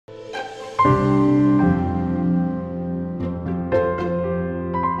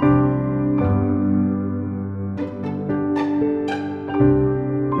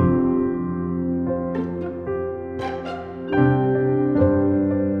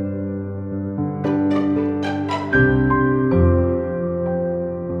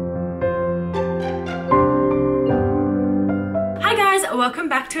Welcome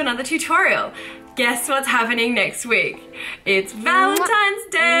back to another tutorial. Guess what's happening next week? It's Valentine's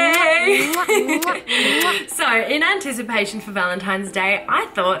Day! So, in anticipation for Valentine's Day, I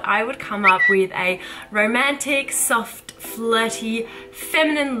thought I would come up with a romantic, soft, flirty,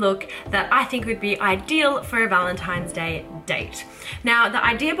 feminine look that I think would be ideal for a Valentine's Day date. Now, the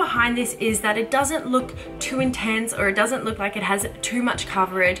idea behind this is that it doesn't look too intense, or it doesn't look like it has too much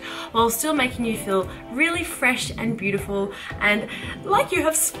coverage, while still making you feel really fresh and beautiful and like you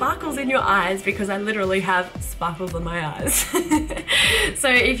have sparkles in your eyes, because I literally have sparkles in my eyes. So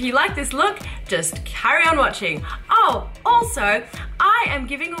if you like this look, just carry on watching. Oh, also, I am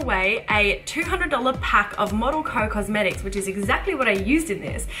giving away a $200 pack of Model Co cosmetics, which is exactly what I used in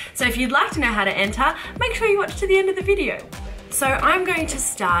this. So if you'd like to know how to enter, make sure you watch to the end of the video. So I'm going to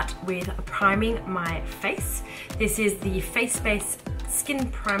start with priming my face. This is the Face Base Skin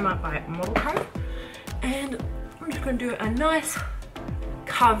Primer by Model Co. And I'm just going to do a nice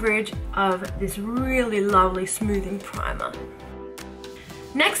coverage of this really lovely smoothing primer.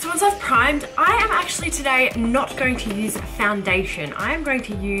 Next, once I've primed, I am actually today not going to use foundation. I am going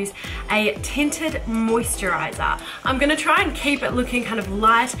to use a tinted moisturizer. I'm going to try and keep it looking kind of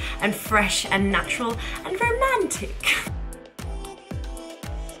light and fresh and natural and romantic.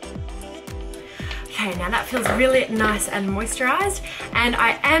 Okay, now that feels really nice and moisturized, and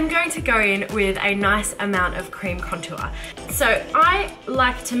I am going to go in with a nice amount of cream contour. So I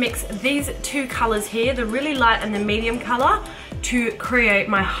like to mix these two colors here, the really light and the medium color, to create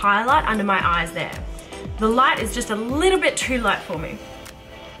my highlight under my eyes there. The light is just a little bit too light for me.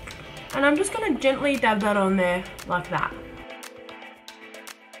 And I'm just gonna gently dab that on there like that.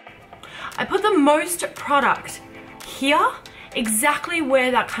 I put the most product here, exactly where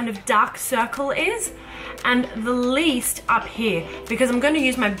that kind of dark circle is, and the least up here, because I'm going to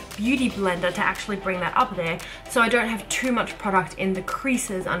use my beauty blender to actually bring that up there, so I don't have too much product in the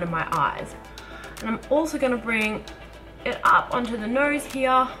creases under my eyes. And I'm also going to bring it up onto the nose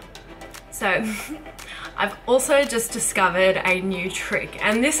here. So I've also just discovered a new trick,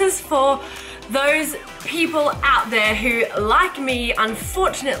 and this is for those people out there who, like me,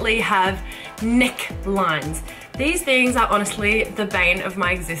 unfortunately have necklines. These things are honestly the bane of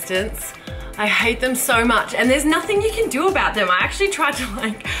my existence. I hate them so much, and there's nothing you can do about them. I actually tried to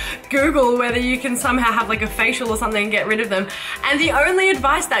like Google whether you can somehow have like a facial or something and get rid of them, and the only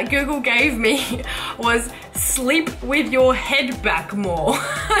advice that Google gave me was sleep with your head back more.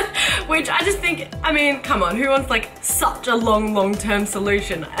 Which I just think, I mean, come on, who wants like such a long-term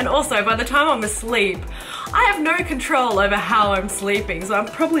solution? And also, by the time I'm asleep, I have no control over how I'm sleeping, so I'm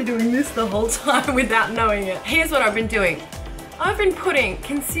probably doing this the whole time without knowing it. Here's what I've been doing. I've been putting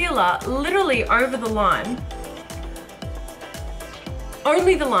concealer literally over the line.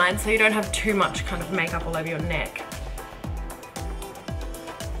 Only the line, so you don't have too much kind of makeup all over your neck.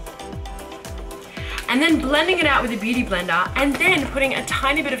 And then blending it out with a beauty blender, and then putting a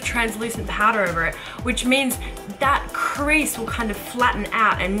tiny bit of translucent powder over it, which means that crease will kind of flatten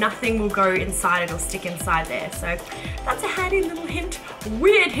out and nothing will go inside it or stick inside there. So that's a handy little hint.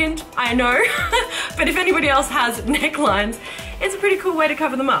 Weird hint, I know. But if anybody else has necklines, it's a pretty cool way to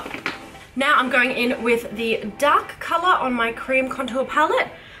cover them up. Now I'm going in with the dark color on my cream contour palette,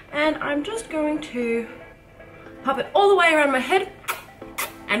 and I'm just going to pop it all the way around my head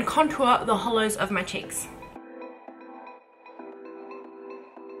and contour the hollows of my cheeks.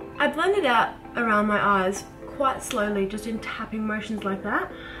 I blend it out around my eyes quite slowly, just in tapping motions like that,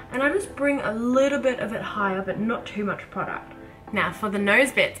 and I just bring a little bit of it higher, but not too much product. Now for the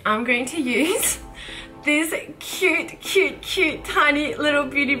nose bits, I'm going to use this cute tiny little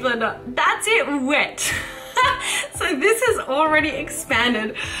beauty blender. That's it wet. So this has already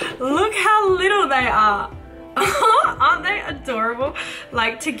expanded. Look how little they are. Aren't they adorable?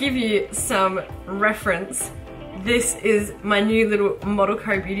 Like, to give you some reference, this is my new little Model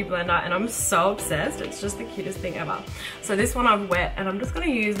Co beauty blender, and I'm so obsessed. It's just the cutest thing ever. So this one I've wet, and I'm just going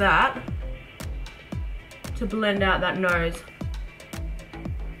to use that to blend out that nose.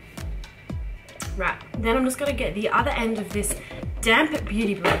 Right, then I'm just going to get the other end of this damp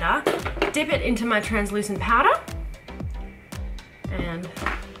beauty blender, dip it into my translucent powder, and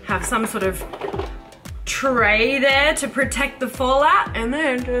have some sort of tray there to protect the fallout, and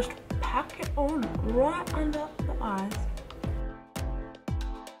then just pack it on right under the eyes.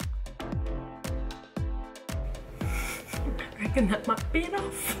 reckon that might be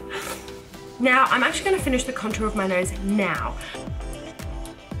enough. Now, I'm actually going to finish the contour of my nose now.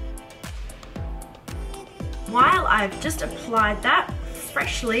 While I've just applied that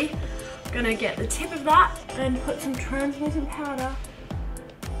freshly, I'm going to get the tip of that and put some translucent powder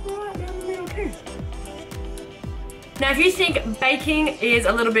right down the middle too. Now, if you think baking is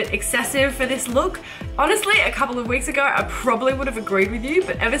a little bit excessive for this look, honestly, a couple of weeks ago, I probably would have agreed with you,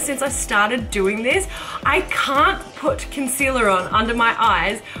 but ever since I started doing this, I can't put concealer on under my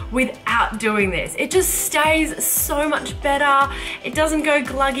eyes without doing this. It just stays so much better. It doesn't go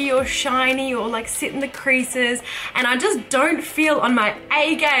gluggy or shiny or like sit in the creases, and I just don't feel on my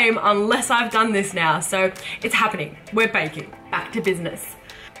A game unless I've done this now. So it's happening. We're baking. Back to business.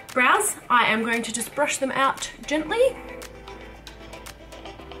 Brows, I am going to just brush them out gently.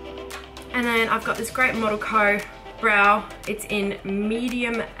 And then I've got this great Model Co brow. It's in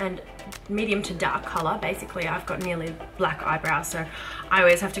medium to dark color. Basically, I've got nearly black eyebrows, so I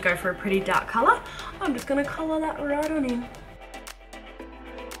always have to go for a pretty dark color. I'm just gonna color that right on in.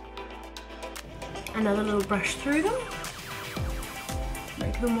 Another little brush through them.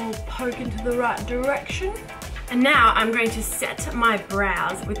 Make them all poke into the right direction. And now I'm going to set my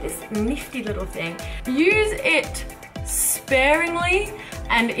brows with this nifty little thing. Use it sparingly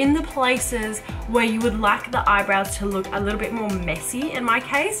and in the places where you would like the eyebrows to look a little bit more messy in my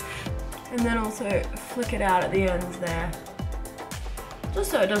case. And then also flick it out at the ends there.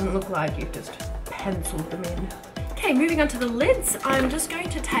 Just so it doesn't look like you've just penciled them in. Okay, moving on to the lids, I'm just going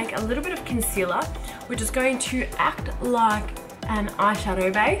to take a little bit of concealer, which is going to act like an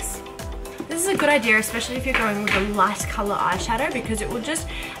eyeshadow base. This is a good idea, especially if you're going with a light color eyeshadow, because it will just,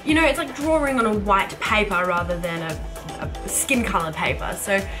 you know, it's like drawing on a white paper rather than a skin color paper.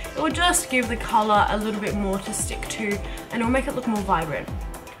 So it will just give the color a little bit more to stick to, and it will make it look more vibrant.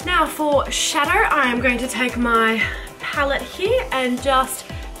 Now for shadow, I am going to take my palette here and just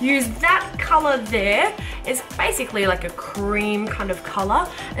use that color there. It's basically like a cream kind of color,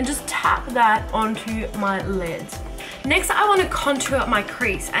 and just tap that onto my lids. Next, I want to contour my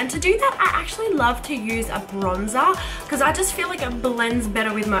crease, and to do that, I actually love to use a bronzer because I just feel like it blends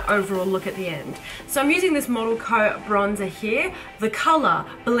better with my overall look at the end. So I'm using this Model Co bronzer here. The color,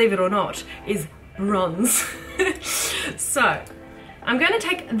 believe it or not, is bronze. So I'm going to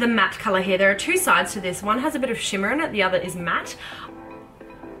take the matte color here. There are two sides to this. One has a bit of shimmer in it, the other is matte.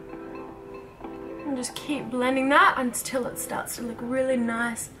 And just keep blending that until it starts to look really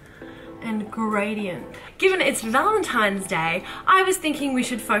nice and gradient. Given it's Valentine's Day, I was thinking we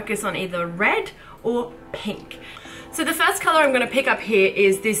should focus on either red or pink. So the first color I'm going to pick up here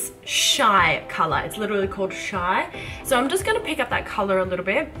is this Shy color. It's literally called Shy. So I'm just going to pick up that color a little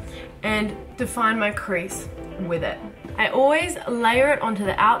bit and define my crease with it. I always layer it onto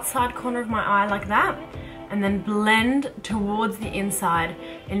the outside corner of my eye like that, and then blend towards the inside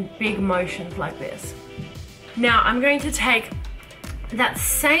in big motions like this. Now I'm going to take that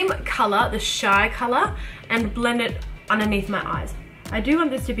same color, the Shy color, and blend it underneath my eyes. I do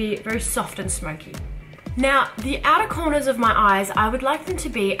want this to be very soft and smoky. Now, the outer corners of my eyes, I would like them to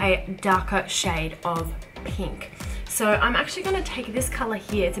be a darker shade of pink. So I'm actually gonna take this color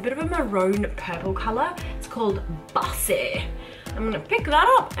here. It's a bit of a maroon purple color. It's called Bossy. I'm gonna pick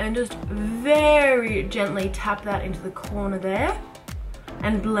that up and just very gently tap that into the corner there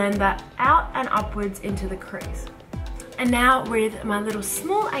and blend that out and upwards into the crease. And now with my little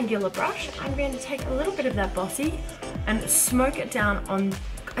small angular brush, I'm going to take a little bit of that Bossy and smoke it down on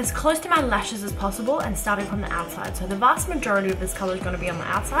as close to my lashes as possible, and starting from the outside. So the vast majority of this color is going to be on the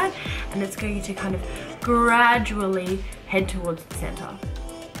outside, and it's going to kind of gradually head towards the center.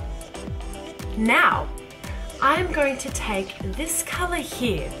 Now, I'm going to take this color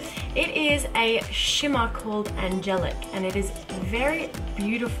here. It is a shimmer called Angelic, and it is very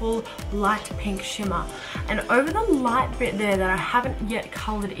beautiful light pink shimmer. And over the light bit there that I haven't yet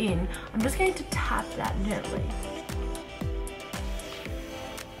colored in, I'm just going to tap that gently.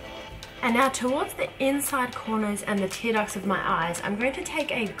 And now towards the inside corners and the tear ducts of my eyes, I'm going to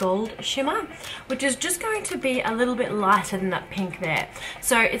take a gold shimmer, which is just going to be a little bit lighter than that pink there.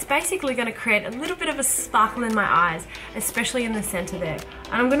 So it's basically going to create a little bit of a sparkle in my eyes, especially in the center there.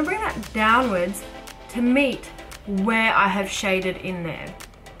 And I'm going to bring that downwards to meet where I have shaded in there.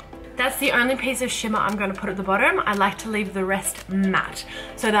 That's the only piece of shimmer I'm going to put at the bottom. I like to leave the rest matte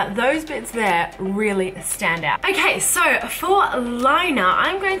so that those bits there really stand out. Okay, so for liner,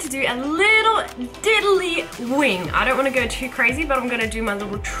 I'm going to do a little diddly wing. I don't want to go too crazy, but I'm going to do my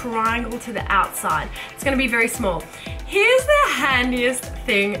little triangle to the outside. It's going to be very small. Here's the handiest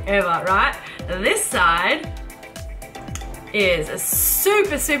thing ever, right? This side is a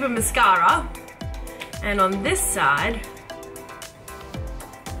super mascara, and on this side,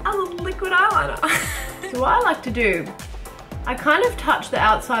 a little liquid eyeliner. So what I like to do, I kind of touch the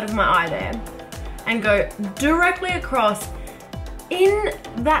outside of my eye there and go directly across in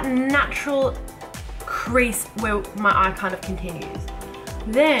that natural crease where my eye kind of continues.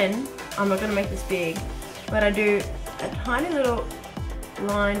 Then, I'm not gonna make this big, but I do a tiny little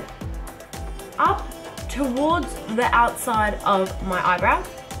line up towards the outside of my eyebrow.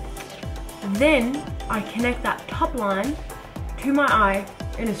 Then I connect that top line to my eye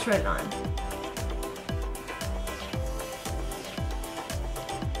in a straight line.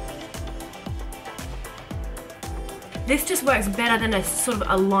 This just works better than a sort of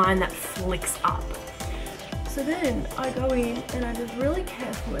a line that flicks up. So then I go in and I just really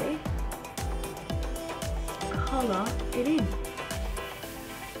carefully color it in.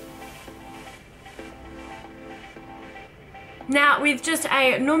 Now with just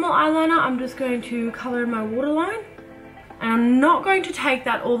a normal eyeliner, I'm just going to color in my waterline. And I'm not going to take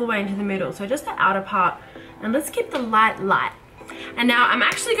that all the way into the middle, so just the outer part. And let's keep the light light. And now I'm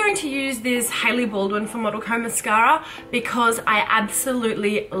actually going to use this Hailey Baldwin from Model Co mascara because I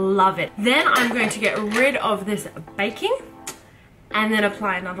absolutely love it. Then I'm going to get rid of this baking and then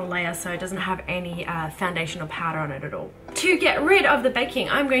apply another layer so it doesn't have any foundation or powder on it at all. To get rid of the baking,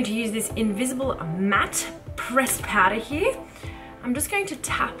 I'm going to use this Invisible Matte Pressed Powder here. I'm just going to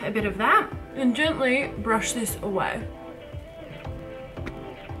tap a bit of that and gently brush this away.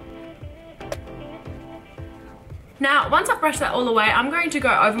 Now, once I've brushed that all away, I'm going to go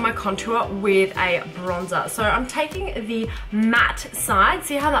over my contour with a bronzer. So I'm taking the matte side.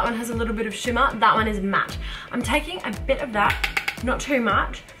 See how that one has a little bit of shimmer? That one is matte. I'm taking a bit of that, not too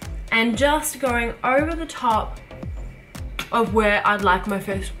much, and just going over the top of where I'd like my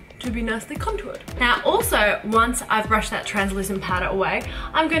face to be nicely contoured. Now also, once I've brushed that translucent powder away,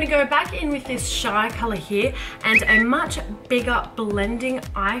 I'm going to go back in with this Shy color here and a much bigger blending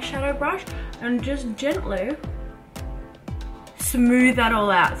eyeshadow brush and just gently smooth that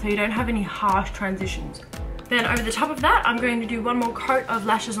all out so you don't have any harsh transitions. Then over the top of that, I'm going to do one more coat of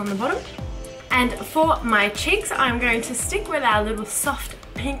lashes on the bottom. And for my cheeks, I'm going to stick with our little soft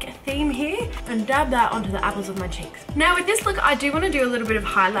pink theme here and dab that onto the apples of my cheeks. Now with this look, I do want to do a little bit of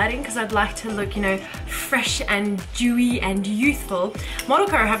highlighting because I'd like to look, you know, fresh and dewy and youthful. Model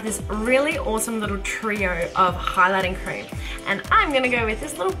Co have this really awesome little trio of highlighting cream. And I'm going to go with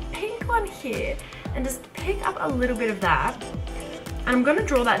this little pink one here and just pick up a little bit of that. And I'm going to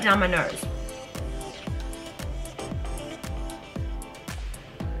draw that down my nose.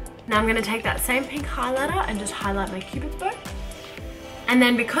 Now I'm going to take that same pink highlighter and just highlight my cupid's bow. And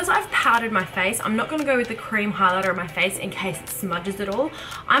then because I've powdered my face, I'm not going to go with the cream highlighter on my face in case it smudges it all.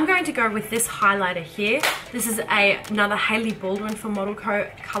 I'm going to go with this highlighter here. This is another Hailey Baldwin from Model Co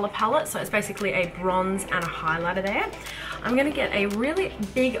color palette. So it's basically a bronze and a highlighter there. I'm going to get a really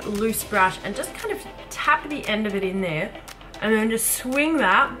big loose brush and just kind of tap the end of it in there. And then just swing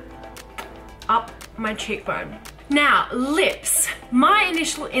that up my cheekbone. Now, lips. My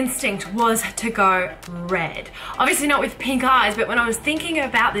initial instinct was to go red. Obviously not with pink eyes, but when I was thinking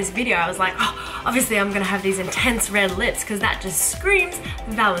about this video, I was like, oh, obviously I'm gonna have these intense red lips because that just screams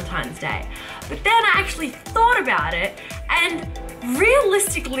Valentine's Day. But then I actually thought about it, and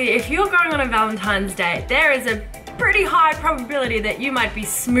realistically, if you're going on a Valentine's Day, there is a pretty high probability that you might be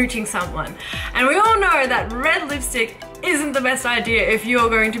smooching someone. And we all know that red lipstick isn't the best idea if you're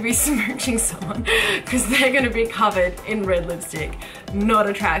going to be smooching someone because they're going to be covered in red lipstick. Not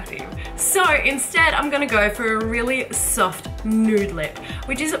attractive. So instead, I'm going to go for a really soft nude lip,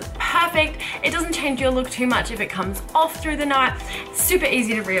 which is perfect. It doesn't change your look too much if it comes off through the night. Super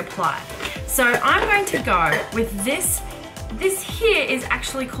easy to reapply. So I'm going to go with this. This here is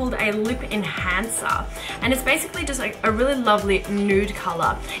actually called a lip enhancer, and it's basically just like a really lovely nude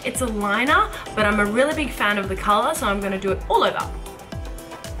color. It's a liner, but I'm a really big fan of the color, so I'm going to do it all over.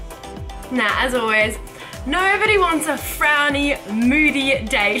 Now, as always, nobody wants a frowny, moody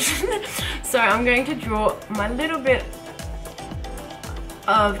date, so I'm going to draw my little bit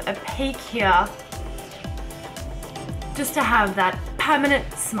of a peak here just to have that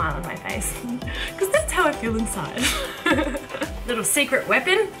permanent smile on my face because that's how I feel inside. Little secret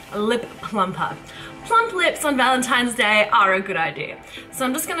weapon, a lip plumper. Plump lips on Valentine's Day are a good idea. So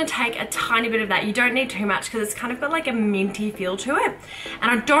I'm just going to take a tiny bit of that. You don't need too much because it's kind of got like a minty feel to it.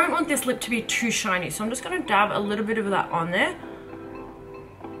 And I don't want this lip to be too shiny, so I'm just going to dab a little bit of that on there.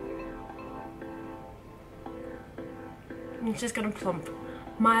 I'm just going to plump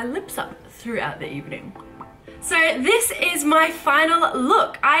my lips up throughout the evening. So this is my final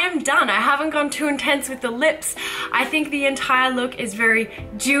look. I am done. I haven't gone too intense with the lips. I think the entire look is very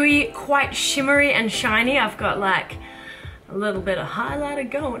dewy, quite shimmery and shiny. I've got like a little bit of highlighter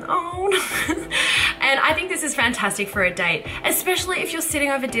going on. And I think this is fantastic for a date, especially if you're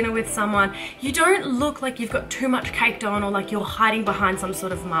sitting over dinner with someone. You don't look like you've got too much caked on or like you're hiding behind some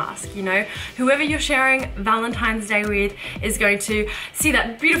sort of mask, you know? Whoever you're sharing Valentine's Day with is going to see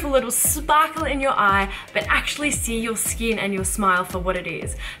that beautiful little sparkle in your eye, but actually see your skin and your smile for what it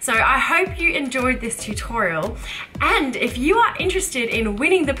is. So I hope you enjoyed this tutorial. And if you are interested in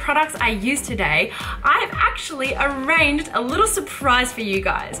winning the products I used today, I've actually arranged a little surprise for you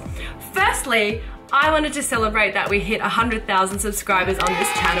guys. Firstly, I wanted to celebrate that we hit 100,000 subscribers on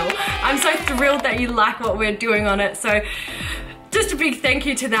this channel. I'm so thrilled that you like what we're doing on it. So just a big thank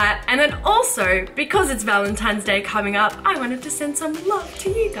you to that. And then also, because it's Valentine's Day coming up, I wanted to send some love to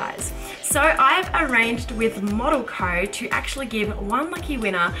you guys. So I've arranged with Model Co to actually give one lucky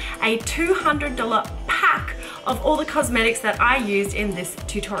winner a $200 pack of all the cosmetics that I used in this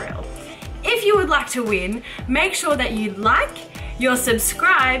tutorial. If you would like to win, make sure that you like, you're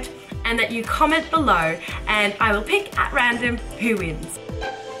subscribed, and that you comment below, and I will pick at random who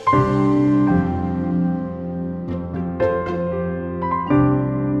wins.